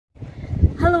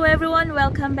Hello everyone,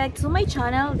 welcome back to my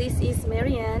channel. This is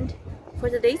Marianne. For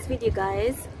today's video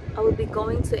guys, I will be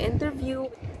going to interview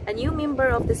a new member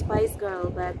of the Spice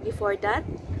Girl. But before that,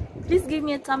 please give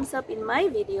me a thumbs up in my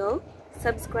video,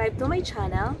 subscribe to my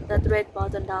channel, that red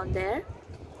button down there,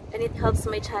 and it helps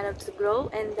my channel to grow,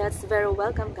 and that's very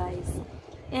welcome guys.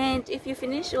 And if you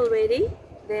finish already,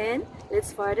 then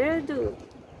let's further ado.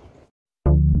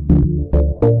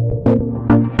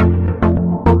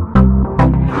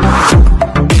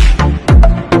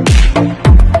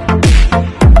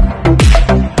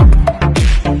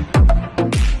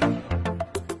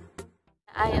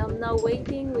 I am now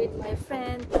waiting with my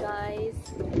friend guys.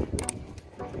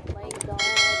 My god,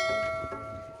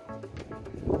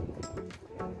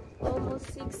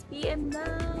 almost 6 p.m.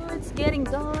 now. It's getting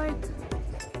dark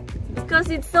because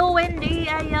it's so windy.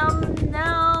 I am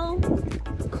now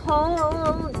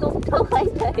cold.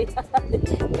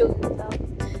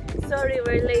 Sorry,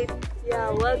 we're late.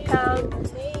 Yeah, welcome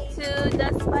to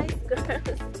the Spice Girls.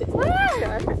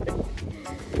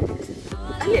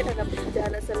 Ay, nakapagda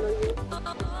na sa loyo.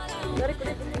 Sorry ko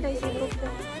na tayo sa group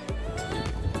na.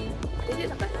 Hindi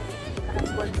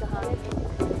nakahapon sa hangin.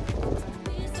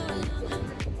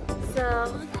 So,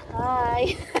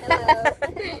 hi! Hello!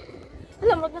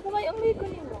 Alam, magkakamay ang liko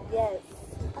niyo mo? Yes.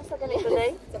 Asa ka nito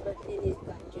day? Sa birthday ni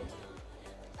Banjo.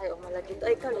 Ay, malagit.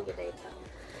 Ay, kalagit ay ito.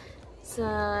 So,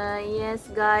 yes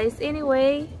guys.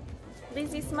 Anyway,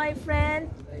 this is my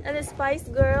friend and the Spice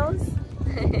Girls.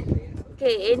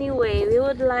 Okay, anyway, we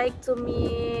would like to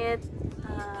meet.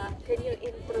 Can you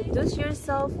introduce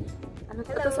yourself?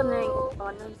 Hello,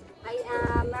 I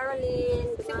am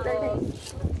Marilyn.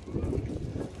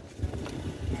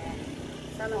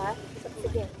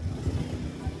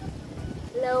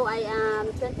 Hello, I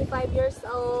am 25 years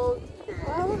old.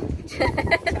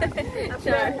 A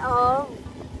friend of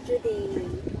Judy.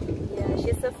 Yeah,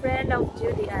 she's a friend of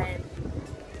Judy.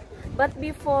 But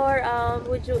before,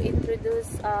 would you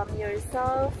introduce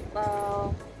yourself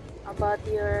about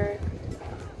your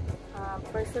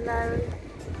personal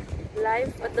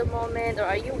life at the moment, or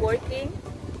are you working?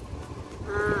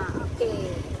 Okay.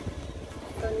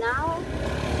 So now,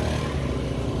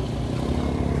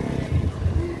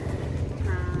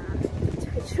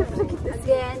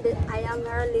 again, I am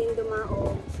Marilyn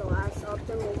Dumaog. So as of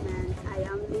the moment, I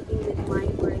am living with my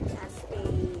work as a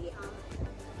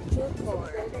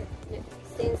tutor.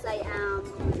 Since I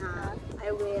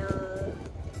will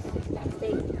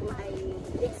take my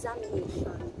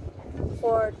examination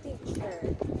for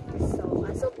teacher. So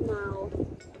as of now,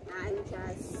 I'm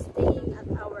just staying at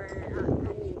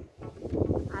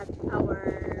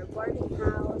our boarding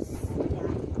house. Yeah.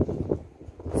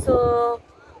 So,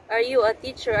 are you a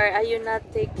teacher, or are you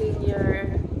not taking your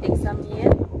exam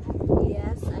yet?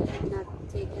 Yes, I am not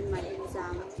taking my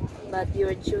exam. But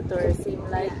you're a tutor, same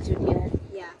like Julian.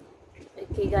 Yeah.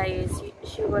 Okay guys,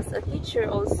 she was a teacher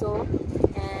also,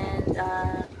 and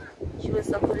she was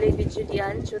a colleague with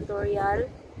Julian, tutorial.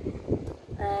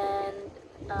 And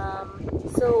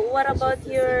so what about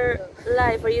your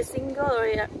life? Are you single,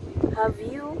 or have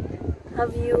you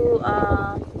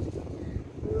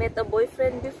met a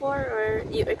boyfriend before, or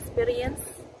your experience?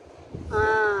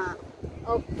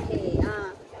 Okay.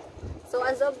 So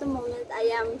as of the moment, I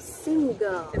am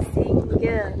single.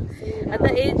 At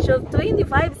the age of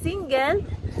 25, single.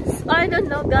 So, I don't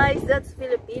know guys, that's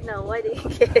Filipino. Why do you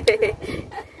care?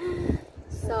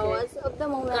 So as of the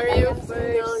moment, Career I am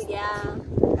single. Yeah,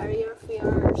 career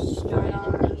first or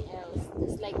anything else,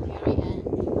 just like Marianne.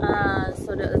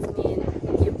 So that means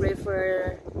you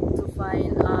prefer to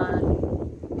find a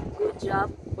good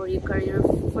job or your career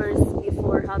first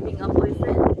before having a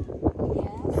boyfriend?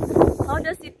 Yes. How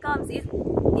does it come?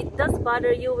 It does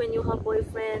bother you when you have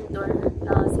boyfriend, or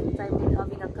same time with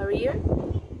having a career?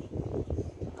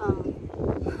 I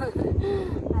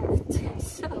don't think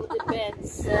so. It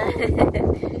depends.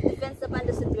 It depends upon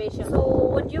the situation. So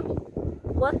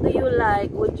what do you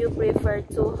like? Would you prefer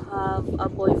to have a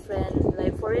boyfriend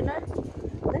like foreigner?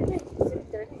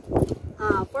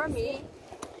 For me,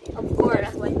 of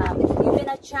course, why not? If given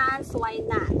a chance, why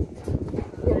not?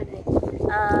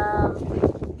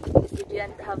 You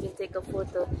didn't have to take a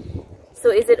photo.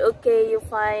 So is it okay you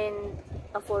find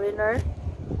a foreigner?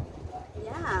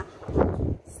 Yeah.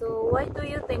 So why do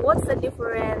you think, what's the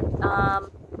difference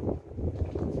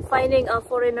finding a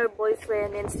foreigner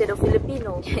boyfriend instead of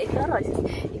Filipino?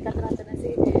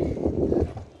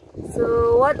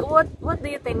 So what do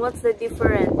you think, what's the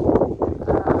difference?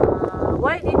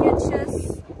 Why did you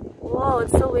choose, wow,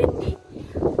 it's so windy,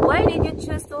 why did you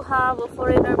choose to have a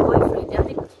foreigner boyfriend?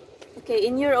 Okay,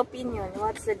 in your opinion,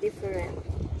 what's the difference?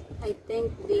 I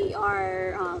think they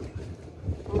are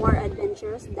more adventurous.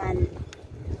 adventurous than,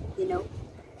 you know,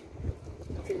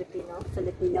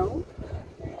 Filipino.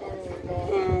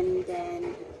 And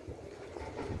then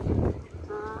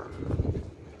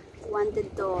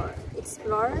wanted to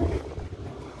explore.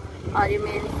 You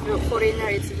mean foreigner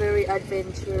is very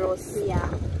adventurous, Yeah.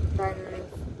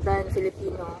 than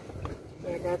Filipino.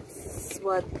 Yeah, that's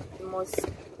what most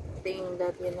thing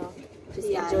that, you know, just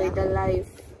enjoy the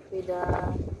life with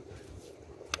a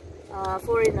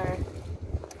foreigner.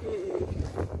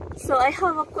 So I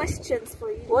have a questions for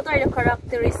you. What are the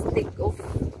characteristics of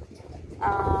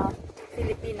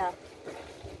Filipina?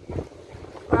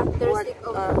 Characteristic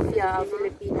of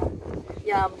Filipina.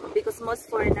 Yeah, because most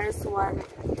foreigners want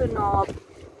to know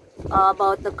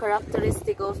about the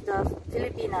characteristic of the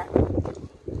Filipina.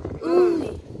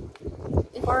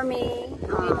 For me,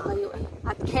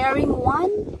 a caring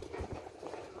one.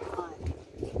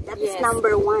 That is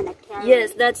number one. A caring.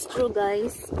 Yes, that's true,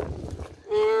 guys.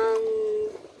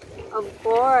 And of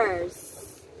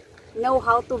course, know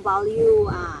how to value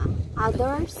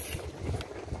others.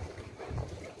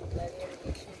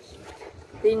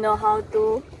 They know how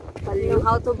to value. Know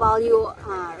how to value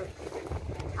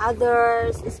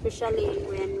others, especially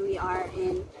when we are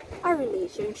in a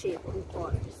relationship, of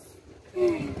course.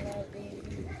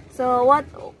 So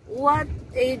what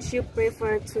age you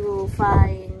prefer to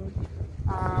find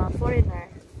foreigner?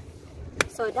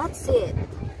 So that's it.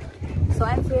 So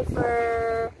I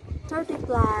prefer 30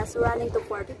 plus running to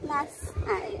 40 plus.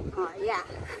 Yeah.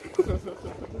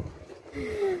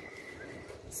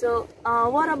 So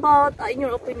what about, in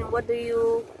your opinion, what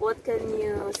can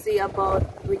you say about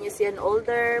when you see an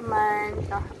older man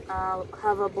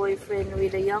have a boyfriend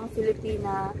with a young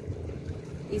Filipina?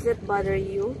 Is it bother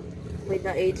you with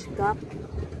the age gap?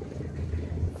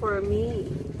 For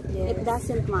me, it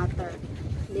doesn't matter.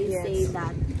 They say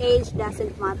that age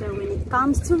doesn't matter when it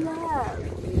comes to love.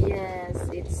 Yes,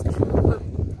 it's true.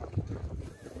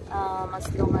 As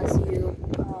long as you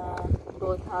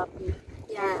both happy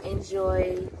and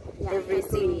enjoy every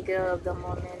single of the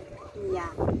moment.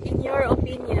 Yeah. In your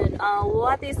opinion,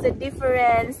 what is the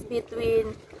difference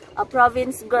between a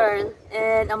province girl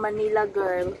and a Manila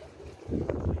girl?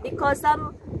 Because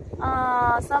some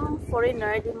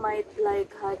foreigner, they might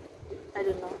like had, I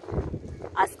don't know,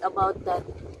 ask about that.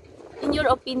 In your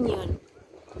opinion,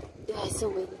 it's so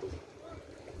windy.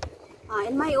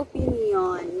 In my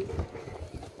opinion,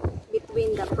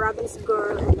 between the province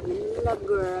girl and the Manila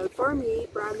girl, for me,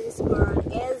 province girl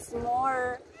is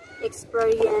more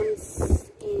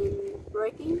experienced in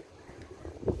working.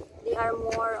 They are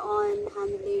more on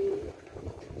handling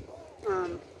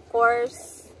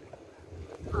course.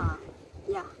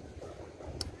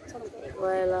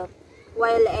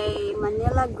 While a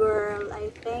Manila girl,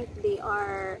 I think they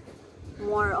are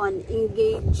more on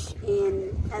engaged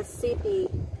in a city,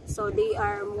 so they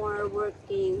are more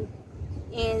working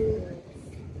in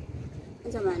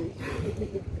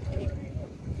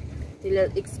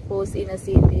exposed in a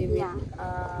city with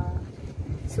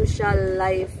social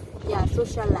life. Yeah,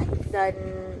 social life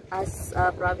Than as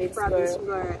a province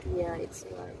girl. Yeah, it's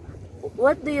right.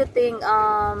 What do you think?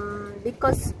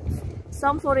 Because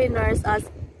some foreigners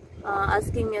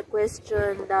asking me a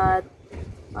question that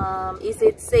is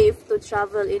it safe to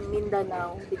travel in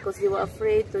Mindanao because they were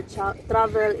afraid to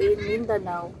travel in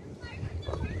Mindanao.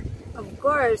 Of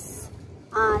course,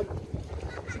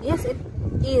 yes, it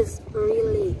is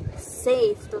really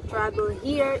safe to travel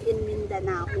here in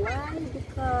Mindanao. Why?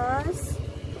 Because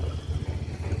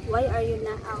why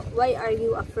are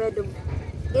you afraid of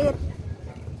it?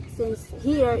 Since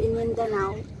here in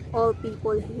Mindanao, all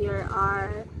people here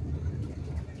are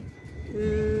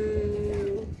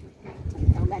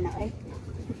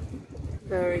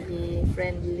very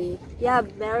friendly. Yeah,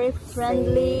 very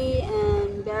friendly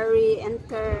and very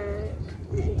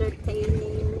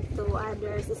entertaining to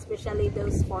others, especially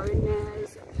those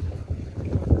foreigners.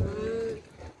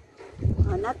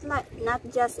 Not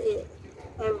just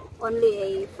only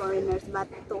a foreigners, but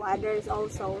to others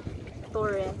also,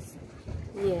 tourists.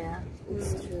 Yeah,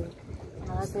 it's true.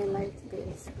 I like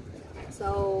this.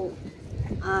 So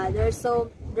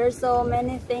there's so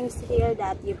many things here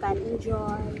that you can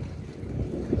enjoy.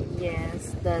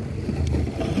 Yes, that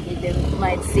you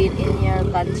might see in your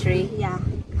country. Yeah.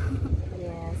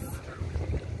 Yes.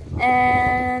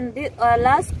 And the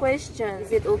last question: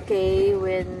 is it okay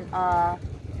when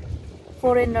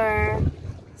foreigner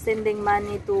sending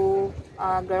money to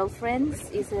girlfriends?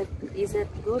 Is it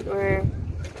good or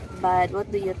bad?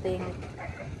 What do you think?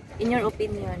 In your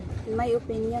opinion? In my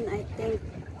opinion, I think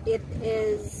it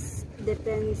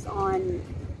depends on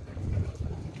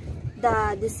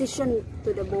the decision to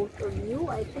the both of you,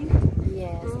 I think.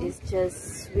 Yes, it's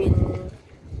just when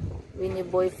your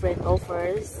boyfriend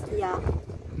offers. Yeah.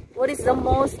 What is the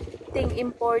most thing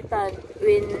important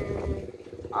when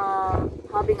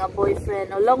having a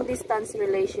boyfriend or long distance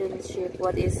relationship?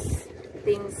 What is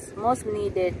things most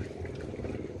needed?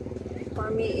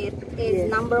 For me, it is Yes.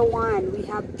 number one. We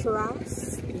have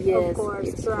trust. Yes, Of course,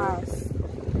 it's trust.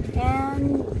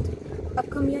 And a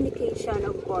communication,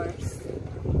 of course.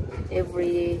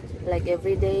 every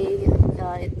day,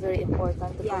 it's very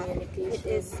important to Yeah, communication. it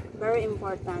is very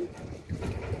important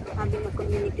having a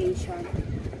communication.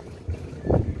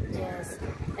 Yes,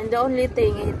 and the only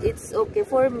thing it's okay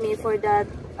for me for that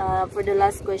for the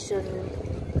last question.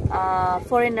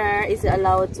 Foreigner is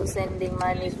allowed to sending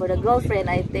money for the girlfriend.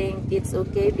 I think it's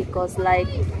okay because, like,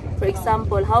 for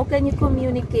example, how can you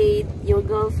communicate your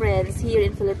girlfriends here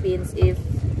in Philippines if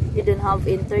you don't have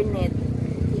internet?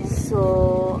 Yeah.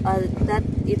 So that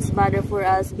it's better for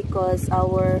us because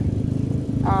our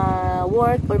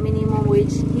work or minimum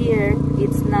wage here it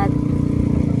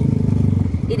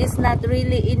is not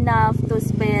really enough to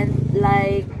spend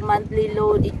like monthly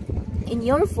load in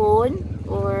your phone,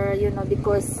 or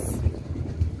because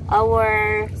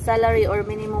our salary or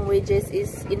minimum wages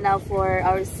is enough for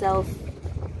ourselves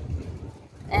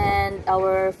and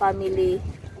our family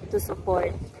to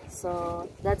support. So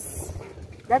that's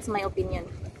my opinion.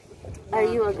 Are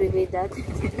you agree with that?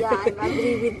 Yeah, I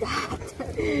agree with that.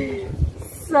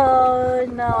 So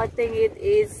now I think it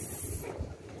is,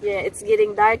 it's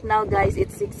getting dark now, guys.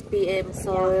 It's 6 p.m.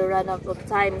 so we run out of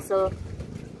time. So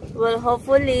well,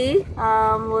 hopefully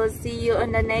we'll see you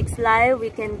on the next live. We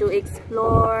can do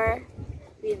explore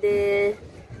with the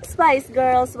Spice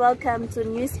Girls. Welcome to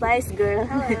new Spice Girl.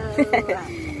 Hello.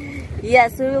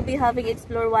 Yes, we will be having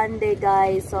explore one day,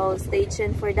 guys, so stay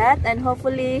tuned for that, and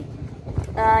hopefully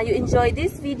you enjoyed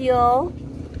this video.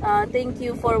 Thank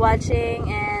you for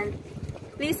watching, and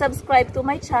please subscribe to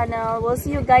my channel. We'll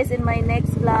see you guys in my next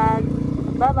vlog.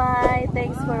 Bye bye.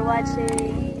 Thanks for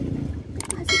watching.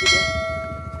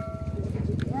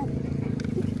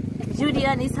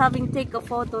 Julian is having take a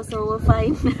photo, so we'll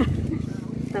find.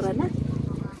 Tara na.